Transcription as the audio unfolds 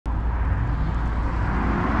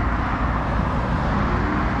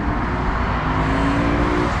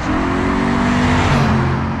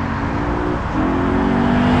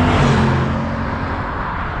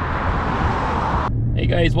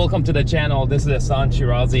guys, welcome to the channel. This is Hassan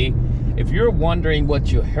Shirazi. If you're wondering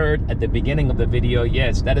what you heard at the beginning of the video,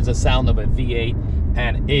 yes, that is the sound of a V8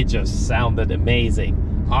 and it just sounded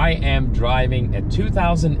amazing. I am driving a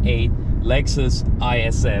 2008 Lexus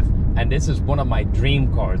IS-F and this is one of my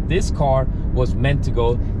dream cars. This car was meant to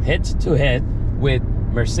go head to head with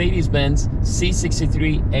Mercedes-Benz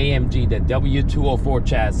C63 AMG, the W204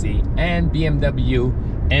 chassis, and BMW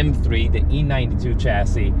M3, the E92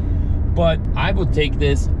 chassis. But I would take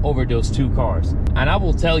this over those two cars, and I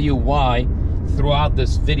will tell you why throughout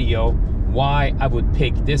this video, why I would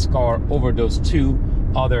pick this car over those two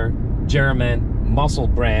other German muscle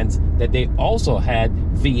brands that they also had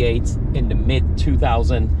V8s in the mid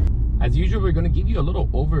 2000s. As usual, we're going to give you a little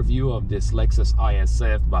overview of this Lexus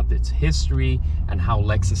IS-F, about its history and how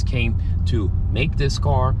Lexus came to make this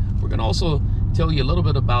car. We're going to also tell you a little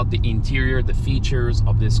bit about the interior, the features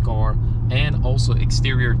of this car, and also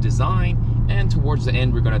exterior design. And towards the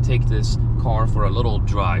end, we're going to take this car for a little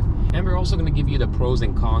drive. And we're also going to give you the pros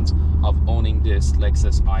and cons of owning this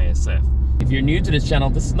Lexus IS-F. If you're new to this channel,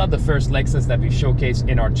 this is not the first Lexus that we showcased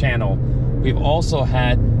in our channel. We've also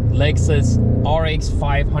had Lexus RX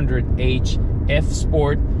 500h F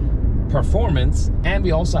Sport Performance, and we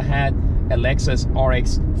also had a Lexus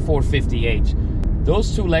RX 450h.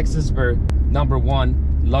 Those two Lexus were #1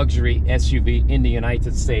 luxury SUV in the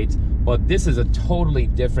United States, but this is a totally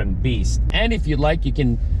different beast. And if you like, you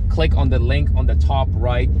can click on the link on the top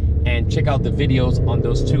right and check out the videos on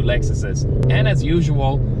those two Lexuses. And as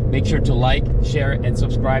usual, make sure to like, share, and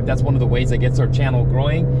subscribe. That's one of the ways that gets our channel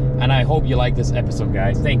growing. And I hope you like this episode,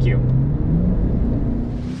 guys. Thank you.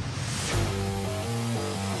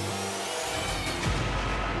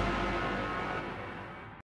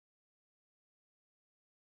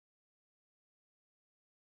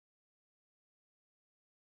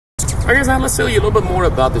 Alright guys, now let's tell you a little bit more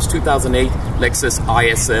about this 2008 Lexus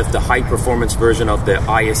IS-F, the high performance version of the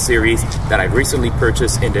IS series that I recently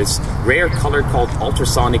purchased in this rare color called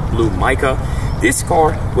Ultrasonic Blue Mica. This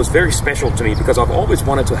car was very special to me because I've always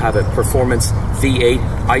wanted to have a performance V8,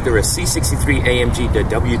 either a C63 AMG, the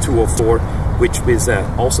W204, which is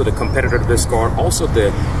also the competitor to this car, also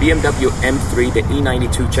the BMW M3, the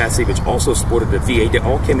E92 chassis, which also sported the V8. They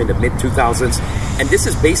all came in the mid-2000s, and this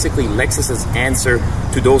is basically Lexus's answer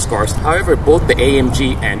to those cars. However, both the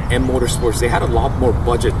AMG and M Motorsports, they had a lot more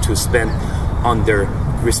budget to spend on their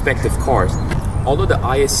respective cars. Although the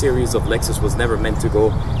IS series of Lexus was never meant to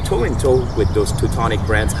go toe-in-toe with those Teutonic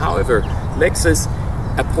brands, however, Lexus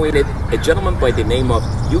appointed a gentleman by the name of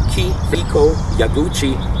Yukihiko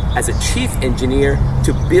Yaguchi as a chief engineer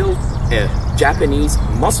to build a Japanese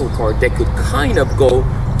muscle car that could kind of go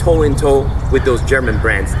toe-in-toe with those German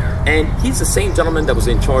brands. And he's the same gentleman that was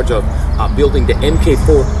in charge of building the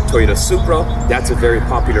MK4 Toyota Supra. That's a very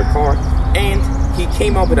popular car. And he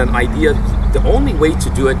came up with an idea. The only way to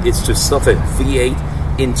do it is to stuff a V8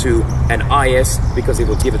 into an IS because it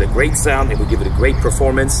would give it a great sound, it would give it a great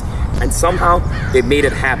performance, and somehow they made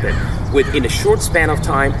it happen. Within a short span of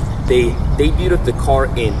time, they debuted the car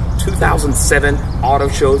in 2007 auto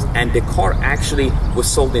shows, and the car actually was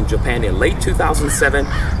sold in Japan in late 2007,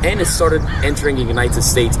 and it started entering the United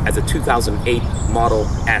States as a 2008 model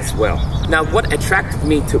as well. Now, what attracted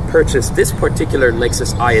me to purchase this particular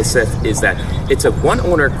Lexus IS-F is that it's a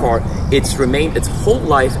one-owner car. It's remained its whole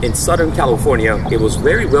life in Southern California. It was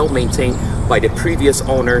very well maintained by the previous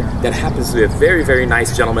owner that happens to be a very, very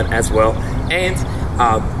nice gentleman as well. And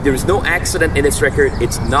there's no accident in its record.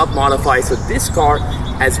 It's not modified. So this car,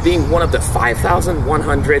 as being one of the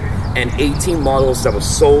 5,118 models that was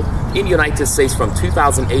sold in the United States from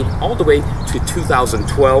 2008 all the way to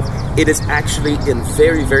 2012, it is actually in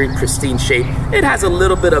very, very pristine shape. It has a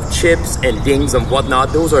little bit of chips and dings and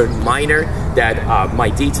whatnot. Those are minor that my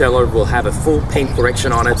detailer will have a full paint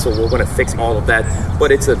correction on it, so we're going to fix all of that.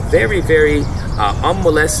 But it's a very, very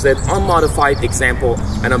unmolested, unmodified example,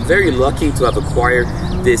 and I'm very lucky to have acquired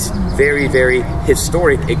this very, very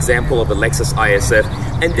historic example of a Lexus IS-F.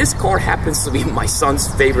 And this car happens to be my son's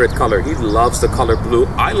favorite color. He loves the color blue.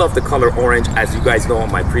 I love the color orange, as you guys know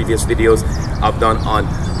on my previous videos I've done on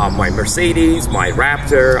my Mercedes, my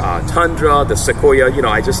Raptor, Tundra, the Sequoia. You know,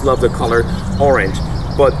 I just love the color orange.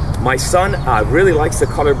 But my son really likes the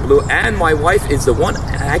color blue, and my wife is the one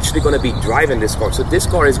actually going to be driving this car. So this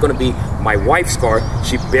car is going to be my wife's car.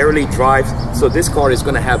 She barely drives, so this car is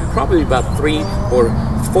going to have probably about 3,000 or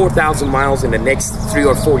 4,000 miles in the next 3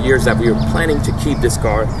 or 4 years that we are planning to keep this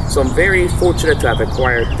car. So I'm very fortunate to have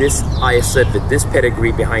acquired this IS-F with this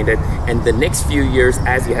pedigree behind it. And the next few years,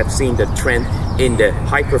 as you have seen the trend in the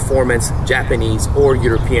high performance Japanese or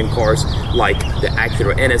European cars like the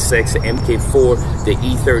Acura NSX, the MK4, the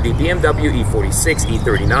E30, BMW E46,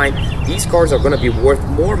 E39, these cars are going to be worth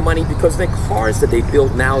more money because the cars that they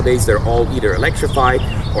build nowadays, they're all either electrified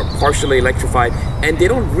or partially electrified, and they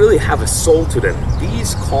don't really have a soul to them.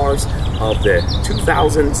 These cars of the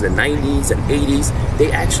 2000s, the 90s and 80s,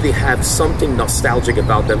 they actually have something nostalgic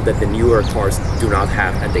about them that the newer cars do not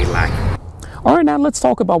have and they lack. All right, now let's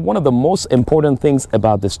talk about one of the most important things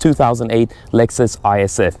about this 2008 Lexus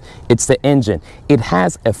IS-F. It's the engine. It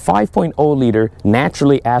has a 5.0 liter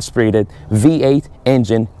naturally aspirated V8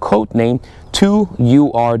 engine, codenamed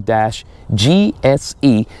 2UR-GSE.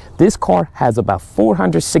 This car has about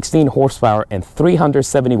 416 horsepower and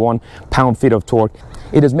 371 pound-feet of torque.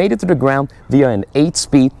 It is mated to the ground via an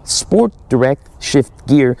 8-speed sport direct shift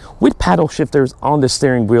gear with paddle shifters on the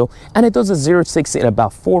steering wheel, and it does a 0-60 in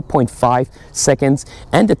about 4.5 seconds,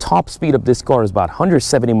 and the top speed of this car is about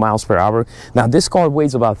 170 miles per hour. Now this car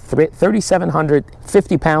weighs about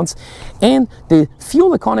 3,750 pounds, and the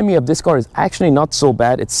fuel economy of this car is actually not so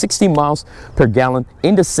bad. It's 60 miles per gallon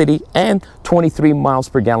in the city and 23 miles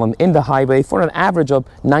per gallon in the highway for an average of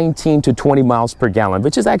 19 to 20 miles per gallon,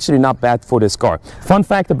 which is actually not bad for this car. Fun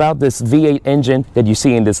fact about this V8 engine that you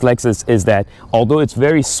see in this Lexus is that although it's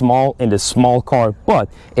very small in this small car, but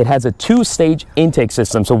it has a 2-stage intake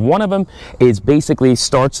system. So one of them is basically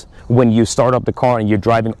starts when you start up the car and you're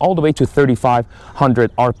driving all the way to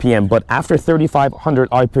 3,500 RPM. But after 3,500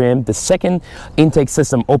 RPM, the second intake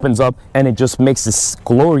system opens up and it just makes this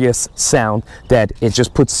glorious sound that it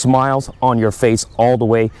just puts smiles on your face all the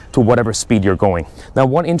way to whatever speed you're going. Now,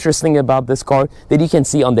 one interesting about this car that you can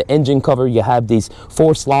see on the engine cover, you have these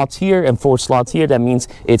 4 slots here and 4 slots here. That means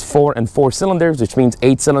it's 4 and 4 cylinders, which means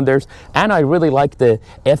 8 cylinders. And I really like the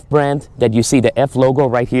F brand that you see, the F logo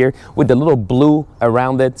right here with the little blue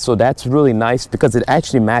around it. So that's really nice because it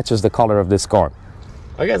actually matches the color of this car.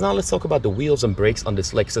 Alright guys, now let's talk about the wheels and brakes on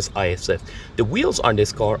this Lexus IS-F. The wheels on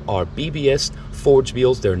this car are BBS forged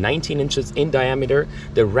wheels. They're 19 inches in diameter.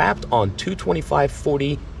 They're wrapped on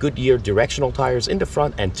 225/40 Goodyear directional tires in the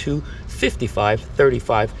front and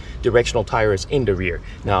 255/35 directional tires in the rear.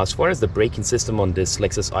 Now, as far as the braking system on this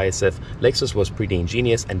Lexus IS-F, Lexus was pretty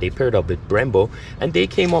ingenious and they paired up with Brembo and they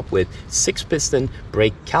came up with 6-piston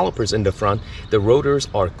brake calipers in the front. The rotors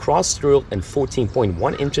are cross-drilled and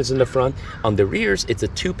 14.1 inches in the front. On the rears, it's a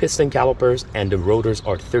 2-piston calipers and the rotors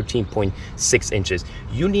are 13.6 inches.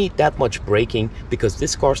 You need that much braking because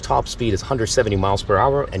this car's top speed is 170 miles per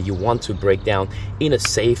hour and you want to brake down in a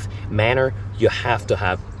safe manner. You have to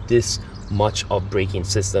have this much of braking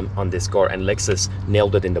system on this car, and Lexus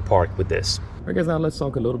nailed it in the park with this. Alright guys, now let's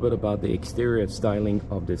talk a little bit about the exterior styling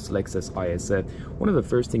of this Lexus IS-F. One of the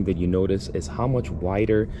first things that you notice is how much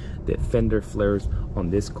wider the fender flares on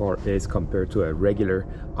this car is compared to a regular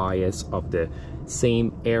IS of the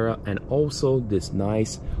same era, and also this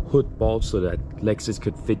nice hood bulge so that Lexus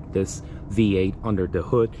could fit this V8 under the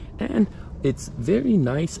hood. And it's very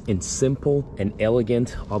nice and simple and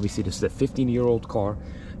elegant. Obviously this is a 15-year-old car.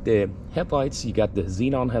 The headlights, you got the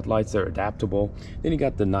xenon headlights, they're adaptable. Then you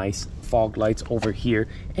got the nice fog lights over here,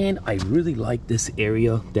 and I really like this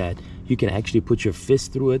area that you can actually put your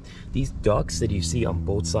fist through it. These ducts that you see on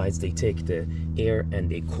both sides, they take the air and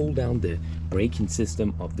they cool down the braking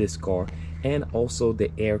system of this car, and also the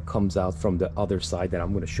air comes out from the other side that I'm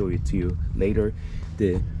going to show it to you later.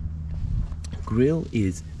 The grille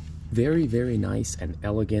is very, very nice and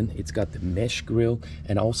elegant. It's got the mesh grille,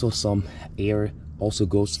 and also some air also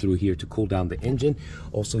goes through here to cool down the engine.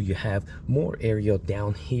 Also, you have more area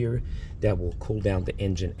down here that will cool down the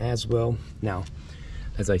engine as well. Now,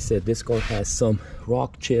 as I said, this car has some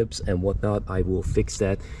rock chips and whatnot. I will fix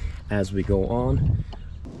that as we go on.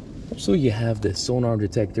 Also, you have the sonar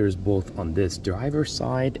detectors both on this driver's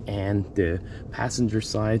side and the passenger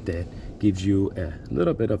side that gives you a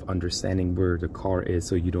little bit of understanding where the car is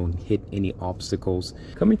so you don't hit any obstacles.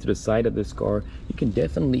 Coming to the side of this car, you can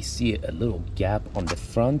definitely see a little gap on the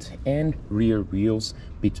front and rear wheels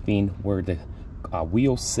between where the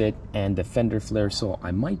wheels sit and the fender flare, so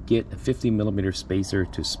I might get a 50mm spacer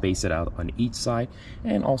to space it out on each side,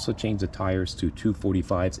 and also change the tires to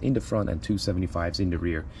 245s in the front and 275s in the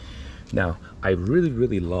rear. Now, I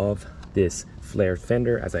really love this flared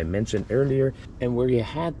fender, as I mentioned earlier, and where you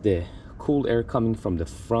had the cool air coming from the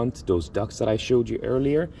front, those ducts that I showed you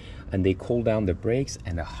earlier, and they cool down the brakes,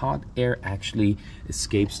 and the hot air actually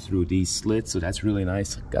escapes through these slits, so that's really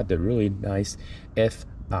nice. Got the really nice F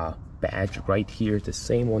badge right here, the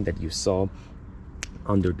same one that you saw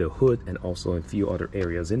under the hood and also a few other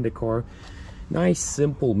areas in the car. Nice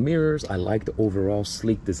simple mirrors. I like the overall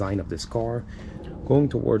sleek design of this car. Going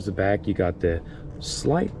towards the back, you got the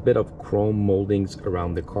slight bit of chrome moldings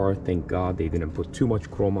around the car. Thank God they didn't put too much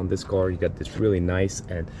chrome on this car. You got this really nice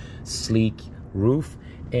and sleek roof,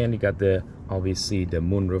 and you got the obviously the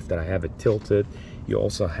moonroof that I have it tilted. You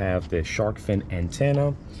also have the shark fin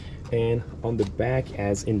antenna, and on the back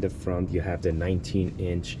as in the front you have the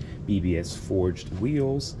 19-inch BBS forged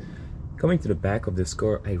wheels. Coming to the back of this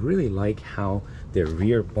car, I really like how the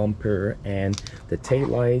rear bumper and the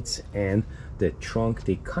taillights and the trunk,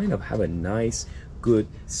 they kind of have a nice good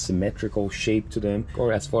symmetrical shape to them.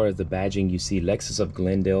 Or as far as the badging, you see Lexus of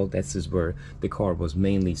Glendale. This is where the car was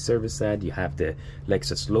mainly serviced at. You have the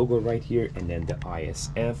Lexus logo right here, and then the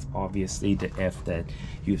IS-F, obviously the F that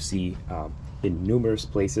you see in numerous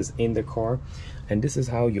places in the car. And this is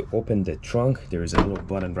how you open the trunk. There is a little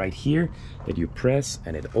button right here that you press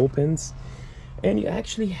and it opens, and you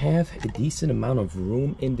actually have a decent amount of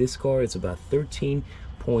room in this car. It's about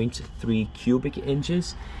 13.3 cubic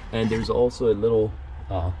inches, and there's also a little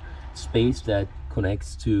space that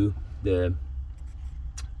connects to the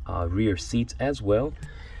rear seats as well.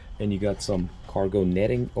 And you got some cargo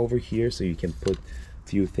netting over here, so you can put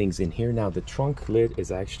few things in here. Now the trunk lid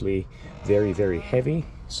is actually very heavy,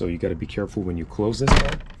 so you got to be careful when you close this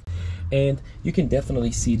up. And you can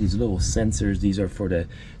definitely see these little sensors. These are for the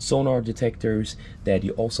sonar detectors that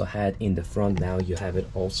you also had in the front. Now you have it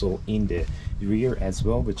also in the rear as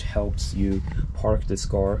well, which helps you park this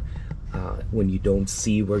car when you don't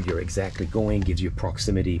see where you're exactly going, gives you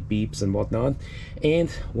proximity beeps and whatnot. And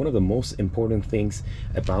one of the most important things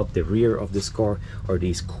about the rear of this car are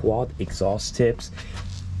these quad exhaust tips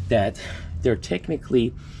that they're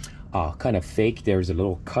technically kind of fake. There's a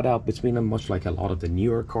little cutout between them, much like a lot of the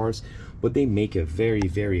newer cars, but they make a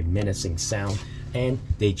very menacing sound, and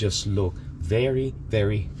they just look very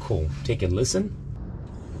cool. Take a listen.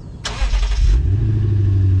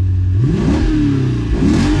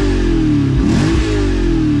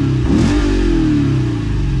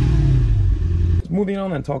 Moving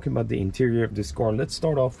on and talking about the interior of this car, let's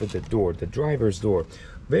start off with the door, the driver's door.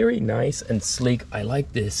 Very nice and sleek. I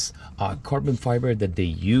like this carbon fiber that they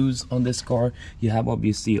use on this car. You have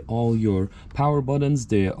obviously all your power buttons.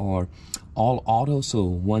 They are all auto, so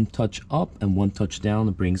one touch up and one touch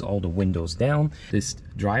down brings all the windows down. This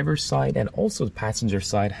driver's side and also the passenger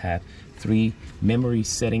side have 3 memory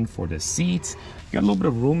setting for the seats. You got a little bit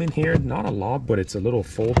of room in here, not a lot, but it's a little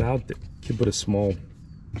fold out. You can put a small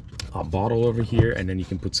bottle over here, and then you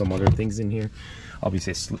can put some other things in here.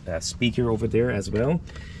 Obviously a speaker over there as well.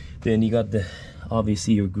 Then you got the,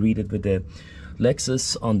 obviously you're greeted with the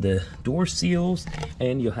Lexus on the door seals,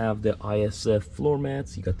 and you have the IS-F floor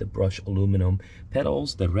mats. You got the brushed aluminum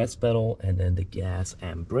pedals, the rest pedal, and then the gas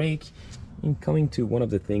and brake. And coming to one of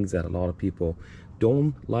the things that a lot of people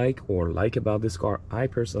don't like or like about this car, I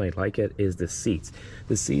personally like it, is the seats.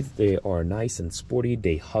 The seats, they are nice and sporty.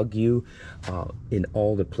 They hug you in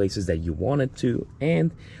all the places that you want it to.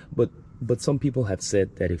 And but some people have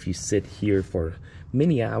said that if you sit here for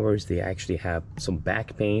many hours, they actually have some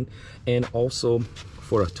back pain. And also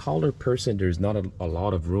for a taller person, there's not a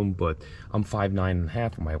lot of room, but I'm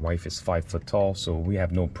 5'9.5", my wife is 5 foot tall, so we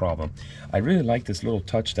have no problem. I really like this little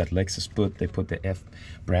touch that Lexus put. They put the F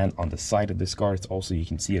brand on the side of this car. It's also, you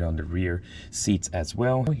can see it on the rear seats as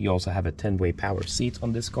well. You also have a 10-way power seats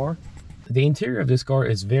on this car. The interior of this car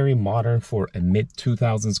is very modern for a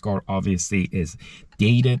mid-2000s car. Obviously is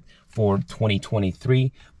dated for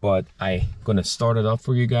 2023, but I'm gonna start it up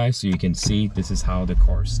for you guys so you can see this is how the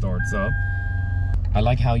car starts up. I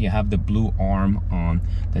like how you have the blue arm on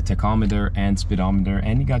the tachometer and speedometer,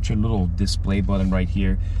 and you got your little display button right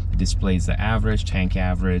here. It displays the average, tank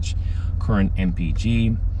average, current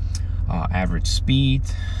MPG, average speed,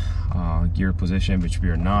 gear position, which we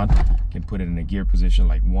are not. You can put it in a gear position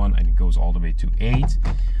like 1 and it goes all the way to 8.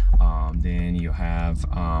 Then you have,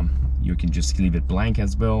 you can just leave it blank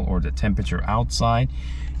as well, or the temperature outside.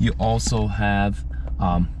 You also have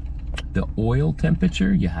the oil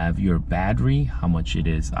temperature. You have your battery, how much it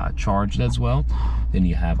is charged as well. Then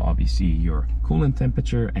you have obviously your coolant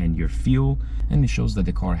temperature and your fuel, and it shows that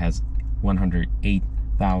the car has 108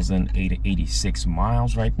 1,886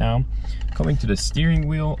 miles right now. Coming to the steering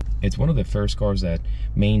wheel, it's one of the first cars that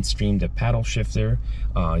mainstreamed the paddle shifter.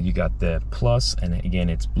 You got the plus, and again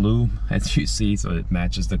it's blue as you see, so it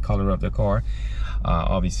matches the color of the car.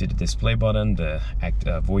 Obviously the display button, the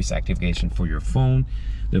voice activation for your phone,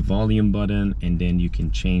 the volume button, and then you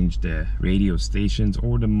can change the radio stations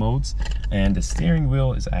or the modes. And the steering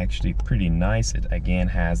wheel is actually pretty nice. It again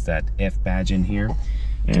has that F badge in here,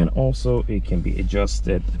 and also it can be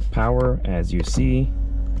adjusted power, as you see,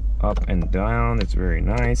 up and down. It's very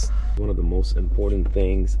nice. One of the most important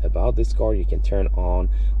things about this car, you can turn on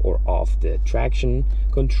or off the traction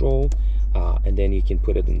control, and then you can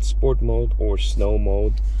put it in sport mode or snow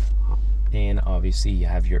mode. And obviously you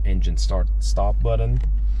have your engine start stop button.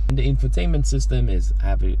 And the infotainment system is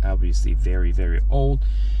obviously very old.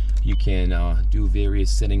 You can do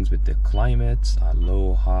various settings with the climate,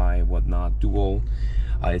 low, high, whatnot, dual.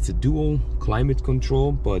 It's a dual climate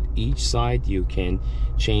control, but each side you can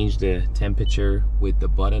change the temperature with the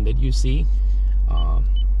button that you see. And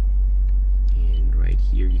right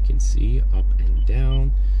here you can see up and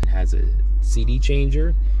down. It has a CD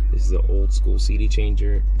changer. This is an old school CD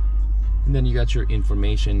changer. And then you got your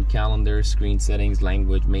information, calendar, screen settings,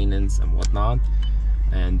 language, maintenance, and whatnot.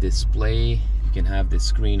 And display, you can have the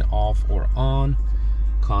screen off or on,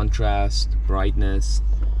 contrast, brightness.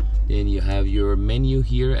 Then you have your menu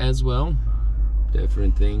here as well,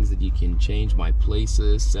 different things that you can change, my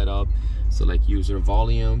places, setup, select user,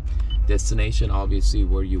 volume, destination, obviously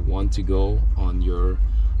where you want to go on your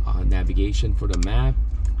navigation for the map.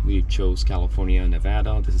 We chose California,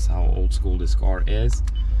 Nevada. This is how old school this car is.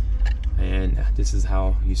 And this is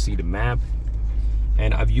how you see the map.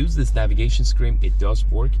 And I've used this navigation screen. It does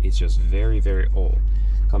work. It's just very old.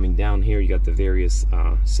 Coming down here, you got the various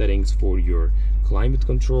settings for your climate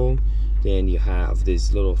control. Then you have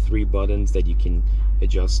these little 3 buttons that you can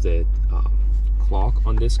adjust the clock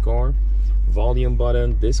on this car. Volume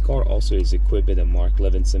button. This car also is equipped with a Mark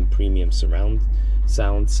Levinson premium surround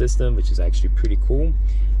sound system, which is actually pretty cool.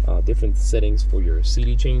 Different settings for your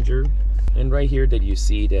CD changer. And right here that you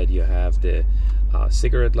see that you have the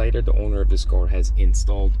cigarette lighter. The owner of this car has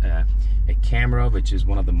installed a camera, which is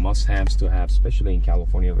one of the must-haves to have, especially in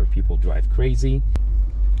California where people drive crazy.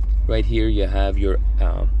 Right here you have your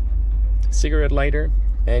cigarette lighter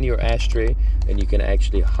and your ashtray, and you can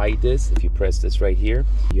actually hide this if you press this right here.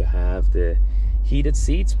 You have the heated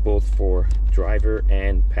seats both for driver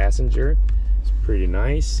and passenger. It's pretty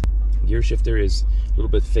nice. Gear shifter is a little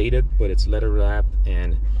bit faded, but it's leather wrapped,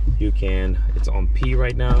 and it's on P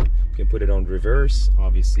right now. You can put it on reverse.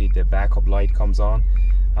 Obviously the backup light comes on.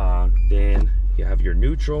 Then you have your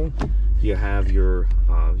neutral. You have your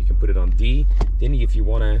you can put it on D. Then if you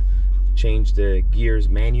want to change the gears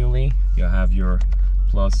manually, you have your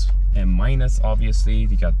plus and minus. Obviously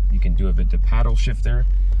you can do it with the paddle shifter.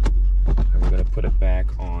 And we're going to put it back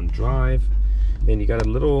on drive. Then you got a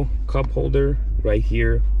little cup holder right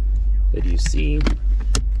here that you see.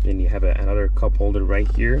 Then you have another cup holder right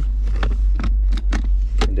here,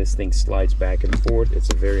 and this thing slides back and forth.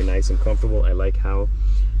 It's very nice and comfortable. I like how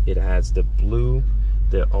it has the blue,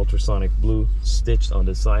 the ultrasonic blue stitched on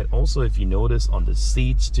the side. Also, if you notice on the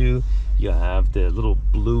seats too, you have the little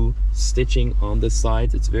blue stitching on the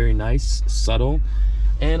sides. It's very nice, subtle.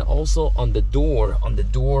 And also on the door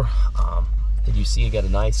that you see, you got a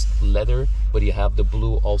nice leather, but you have the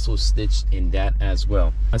blue also stitched in that as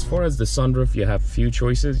well. As far as the sunroof, you have a few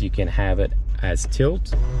choices. You can have it as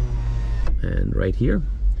tilt, and right here,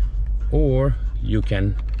 or you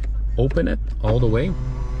can open it all the way,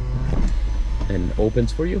 and it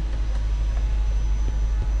opens for you.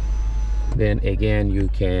 Then again, you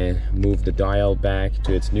can move the dial back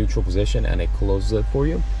to its neutral position and it closes it for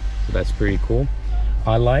you. So that's pretty cool.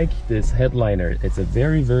 I like this headliner. It's a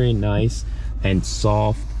very nice and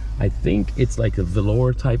soft. I think it's like a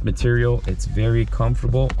velour type material. It's very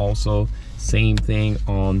comfortable. Also, same thing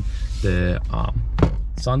on the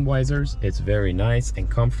sun visors. It's very nice and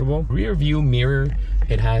comfortable. Rear view mirror,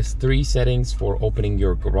 it has 3 settings for opening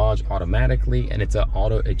your garage automatically, and it's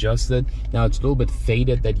auto adjusted. Now it's a little bit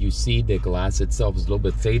faded, that you see the glass itself is a little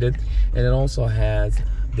bit faded, and it also has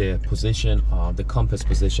the position, the compass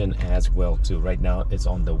position as well too. Right now it's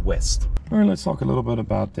on the west. All right, let's talk a little bit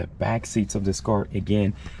about the back seats of this car.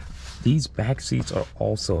 Again, these back seats are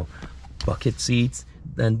also bucket seats.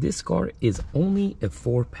 And this car is only a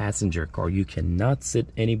 4-passenger car. You cannot sit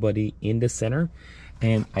anybody in the center.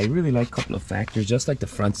 And I really like a couple of factors. Just like the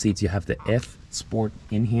front seats, you have the F Sport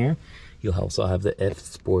in here. You'll also have the F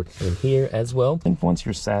Sport in here as well. And once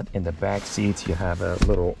you're sat in the back seats, you have a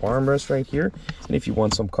little armrest right here. And if you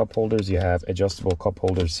want some cup holders, you have adjustable cup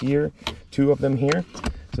holders here, 2 of them here.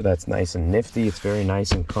 So that's nice and nifty. It's very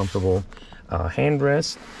nice and comfortable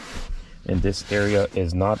handrest. And this area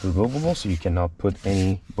is not removable, so you cannot put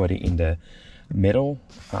anybody in the middle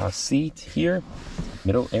seat here,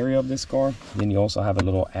 middle area of this car. Then you also have a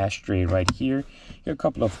little ashtray right here. Here are a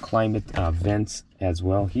couple of climate vents as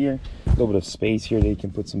well here. A little bit of space here that you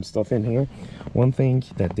can put some stuff in here. One thing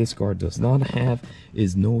that this car does not have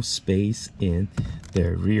is no space in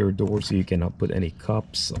the rear door, so you cannot put any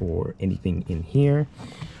cups or anything in here.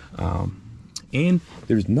 And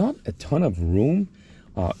there's not a ton of room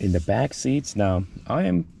in the back seats. Now, I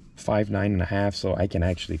am 5'9.5", so I can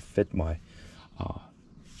actually fit my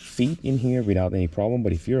feet in here without any problem.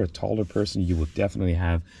 But if you're a taller person, you will definitely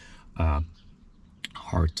have a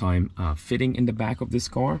hard time fitting in the back of this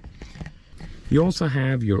car. You also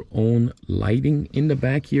have your own lighting in the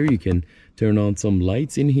back here. You can turn on some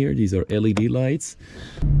lights in here. These are LED lights.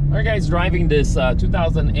 All right, guys, driving this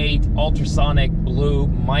 2008 Ultrasonic Blue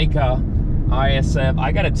Mica IS-F.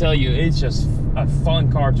 I gotta tell you, it's just a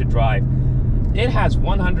fun car to drive. It has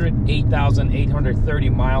 108,830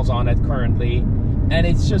 miles on it currently, and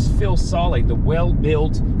it just feels solid. The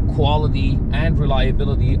well-built quality and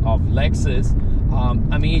reliability of Lexus,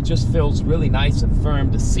 I mean, it just feels really nice and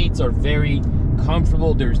firm. The seats are very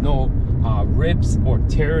comfortable. There's no rips or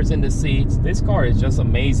tears in the seats. This car is just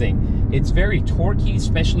amazing. It's very torquey,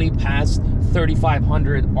 especially past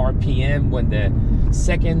 3,500 RPM when the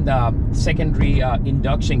secondary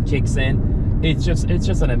induction kicks in. It's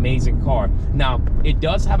just an amazing car. Now, it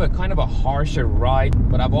does have a kind of a harsher ride,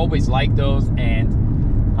 but I've always liked those, and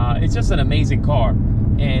it's just an amazing car.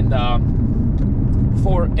 And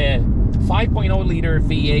for a 5.0 liter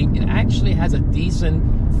V8, it actually has a decent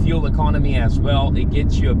fuel economy as well. It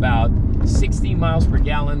gets you about 60 miles per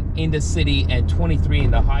gallon in the city and 23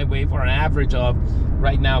 in the highway, for an average of,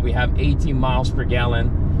 right now we have 18 miles per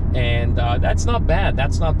gallon. And that's not bad.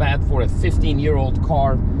 That's not bad for a 15-year-old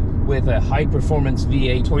car with a high-performance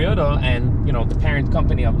V8. Toyota and, you know, the parent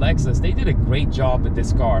company of Lexus, they did a great job with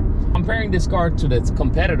this car. Comparing this car to its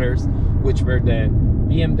competitors, which were the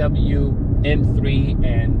BMW M3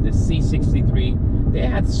 and the C63, they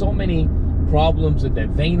had so many problems with the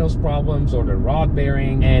Vanos problems or the rod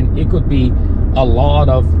bearing, and it could be a lot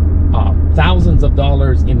of thousands of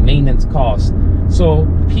dollars in maintenance costs. So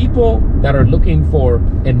people that are looking for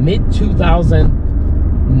a mid-2000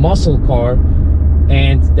 muscle car,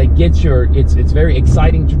 and that gets your, it's very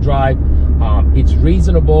exciting to drive, it's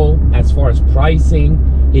reasonable as far as pricing,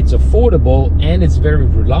 it's affordable, and it's very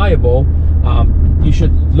reliable, you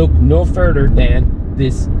should look no further than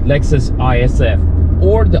this Lexus IS-F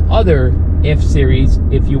or the other F series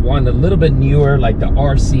if you want a little bit newer, like the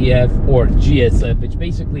RCF or GSF, which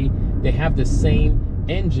basically they have the same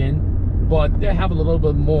engine, but they have a little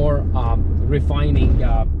bit more refining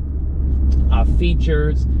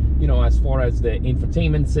features, you know, as far as the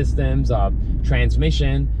infotainment systems,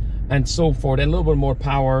 transmission, and so forth, and a little bit more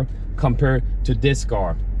power compared to this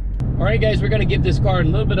car. All right, guys, we're gonna give this car a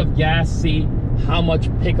little bit of gas, see how much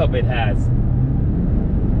pickup it has.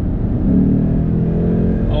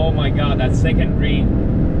 Oh my God, that secondary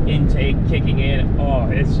intake kicking in.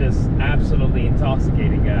 Oh, it's just absolutely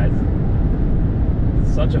intoxicating, guys.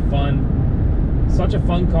 Such a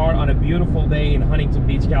fun car on a beautiful day in Huntington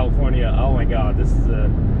Beach, California. Oh my God, this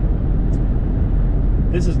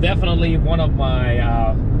is definitely one of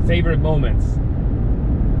my favorite moments,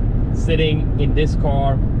 sitting in this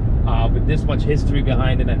car with this much history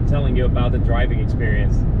behind it and telling you about the driving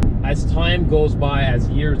experience. As time goes by, as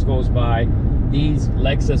years goes by, these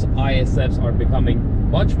Lexus IS-Fs are becoming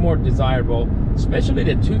much more desirable, especially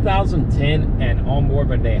the 2010 and onward,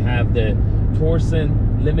 when they have the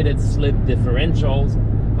Torsen limited slip differentials.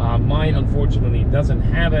 Mine unfortunately doesn't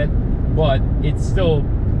have it, but it's still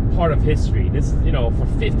part of history. This, you know, for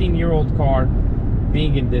 15-year-old car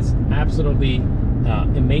being in this absolutely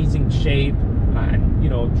amazing shape, and, you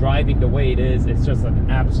know, driving the way it is, it's just an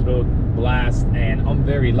absolute blast. And I'm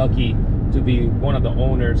very lucky to be one of the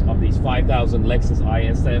owners of these 5,000 Lexus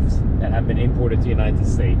IS-Fs that have been imported to the United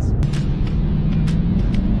States.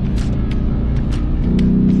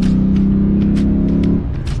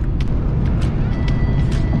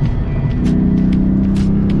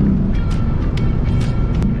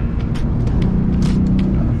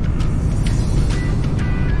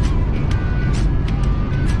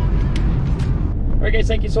 Guys,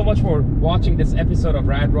 thank you so much for watching this episode of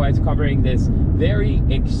Rad Rides, covering this very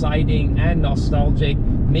exciting and nostalgic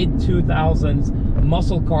mid-2000s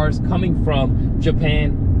muscle cars coming from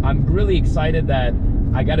Japan I'm really excited that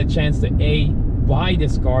I got a chance to buy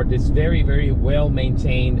this car, this very, very well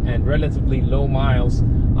maintained and relatively low miles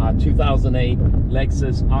 2008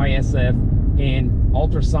 Lexus IS-F in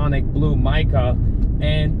ultrasonic blue mica,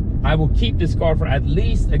 and I will keep this car for at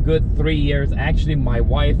least a good 3 years. Actually, my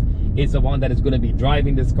wife is the one that is going to be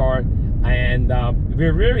driving this car, and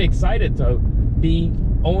we're very excited to be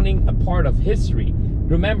owning a part of history.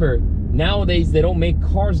 Remember, nowadays they don't make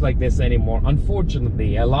cars like this anymore.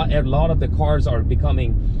 Unfortunately, a lot of the cars are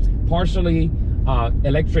becoming partially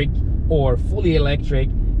electric or fully electric,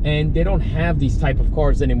 and they don't have these type of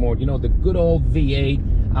cars anymore. You know, the good old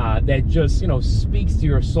V8 that just, you know, speaks to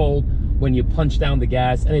your soul when you punch down the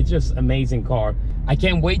gas, and it's just amazing car. I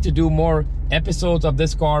can't wait to do more episodes of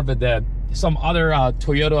this car with some other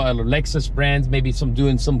Toyota or Lexus brands, maybe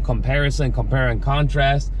doing some compare and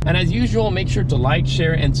contrast. And as usual, make sure to like,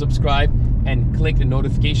 share, and subscribe, and click the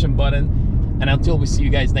notification button. And until we see you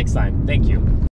guys next time, thank you.